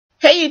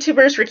Hey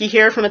YouTubers, Ricky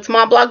here from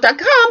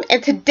itsmomblog.com,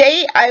 and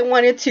today I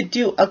wanted to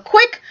do a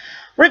quick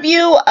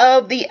review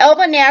of the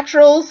Elba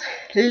Naturals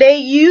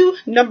Layu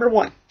number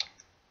 1.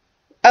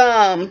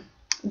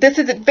 This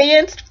is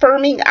Advanced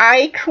Firming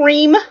Eye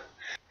Cream.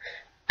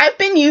 I've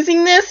been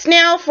using this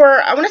now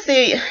for, I want to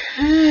say,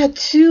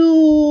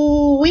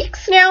 2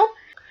 weeks now.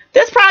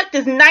 This product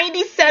is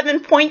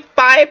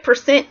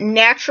 97.5%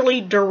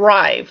 naturally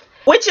derived,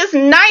 which is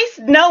nice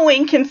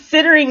knowing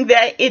considering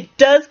that it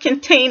does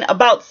contain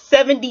about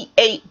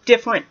 78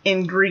 different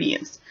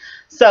ingredients.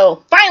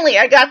 So finally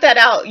I got that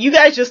out. You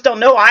guys just don't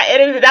know. I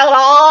edited it out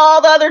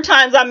all the other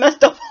times I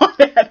messed up on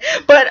that.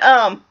 But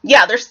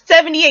yeah, there's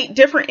 78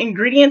 different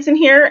ingredients in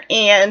here,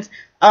 and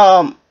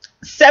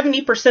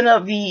 70%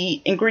 of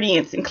the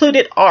ingredients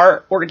included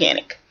are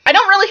organic. I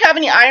don't really have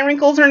any eye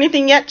wrinkles or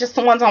anything yet, just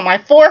the ones on my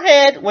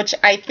forehead, which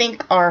I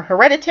think are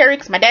hereditary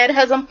because my dad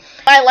has them.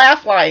 My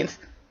laugh lines,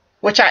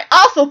 which I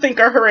also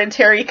think are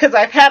hereditary because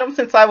I've had them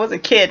since I was a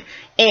kid,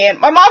 and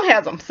my mom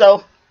has them.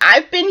 So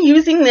I've been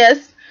using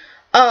this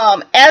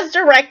as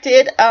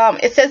directed.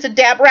 It says to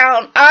dab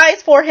around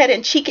eyes, forehead,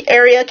 and cheek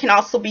area. Can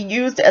also be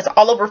used as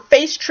all over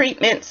face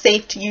treatment.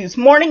 Safe to use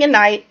morning and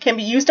night. Can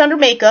be used under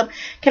makeup.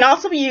 Can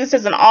also be used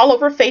as an all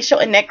over facial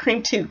and neck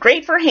cream too.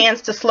 Great for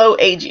hands to slow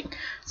aging.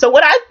 So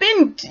what I've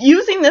been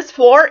using this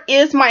for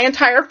is my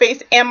entire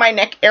face and my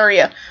neck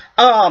area.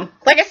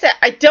 Like I said,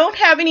 I don't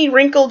have any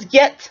wrinkles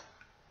yet,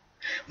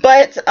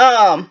 but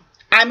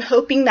I'm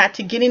hoping not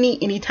to get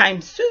any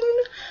anytime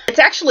soon. It's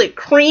actually a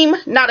cream,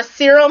 not a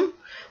serum,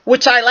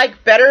 which I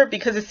like better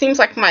because it seems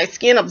like my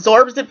skin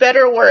absorbs it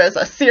better, whereas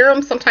a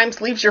serum sometimes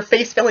leaves your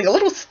face feeling a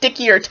little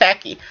sticky or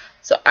tacky.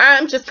 So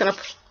I'm just going to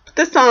put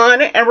this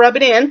on and rub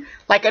it in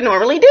like I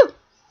normally do.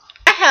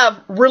 I have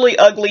really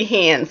ugly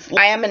hands.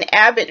 I am an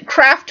avid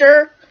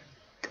crafter,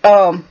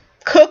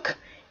 cook,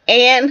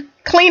 and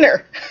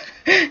cleaner.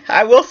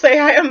 I will say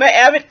I am an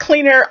avid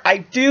cleaner.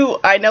 I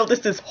know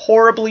this is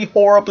horribly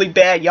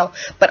bad, y'all,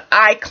 but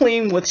I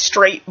clean with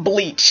straight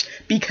bleach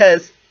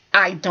because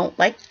I don't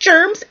like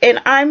germs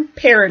and I'm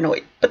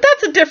paranoid. But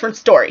that's a different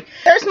story.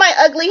 There's my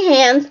ugly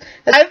hands.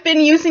 I've been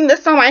using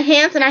this on my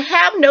hands, and I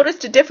have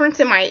noticed a difference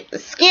in my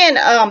skin.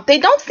 They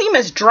don't seem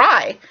as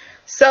dry.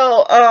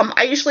 So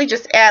I usually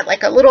just add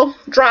like a little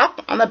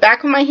drop on the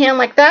back of my hand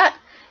like that,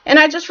 and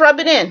I just rub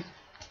it in.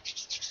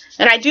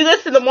 And I do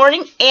this in the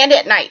morning and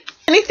at night.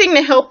 Anything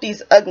to help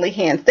these ugly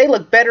hands. They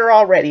look better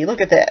already.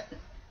 Look at that.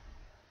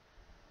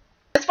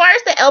 As far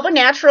as the Elba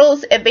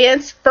Naturals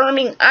Advanced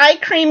Firming Eye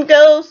Cream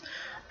goes,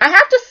 I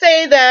have to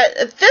say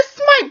that this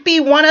might be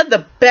one of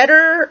the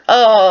better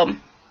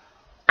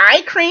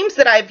eye creams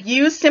that I've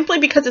used, simply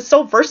because it's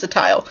so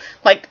versatile.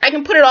 Like, I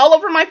can put it all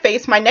over my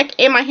face, my neck,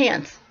 and my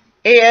hands.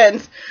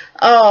 And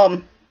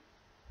I'd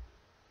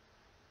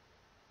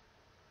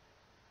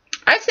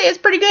say it's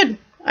pretty good.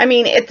 I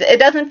mean, it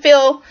doesn't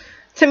feel,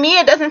 to me,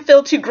 it doesn't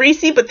feel too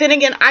greasy. But then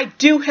again, I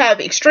do have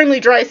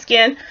extremely dry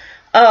skin.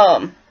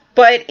 But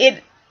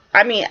I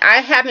mean,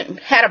 I haven't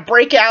had a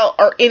breakout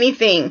or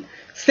anything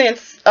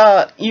since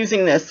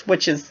using this,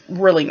 which is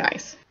really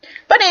nice.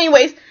 But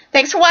anyways,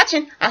 thanks for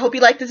watching. I hope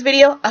you like this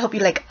video. I hope you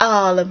like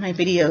all of my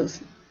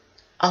videos.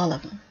 All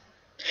of them.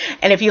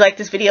 And if you like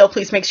this video,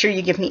 please make sure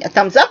you give me a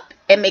thumbs up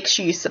and make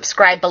sure you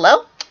subscribe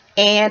below.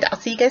 And I'll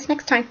see you guys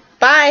next time.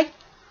 Bye.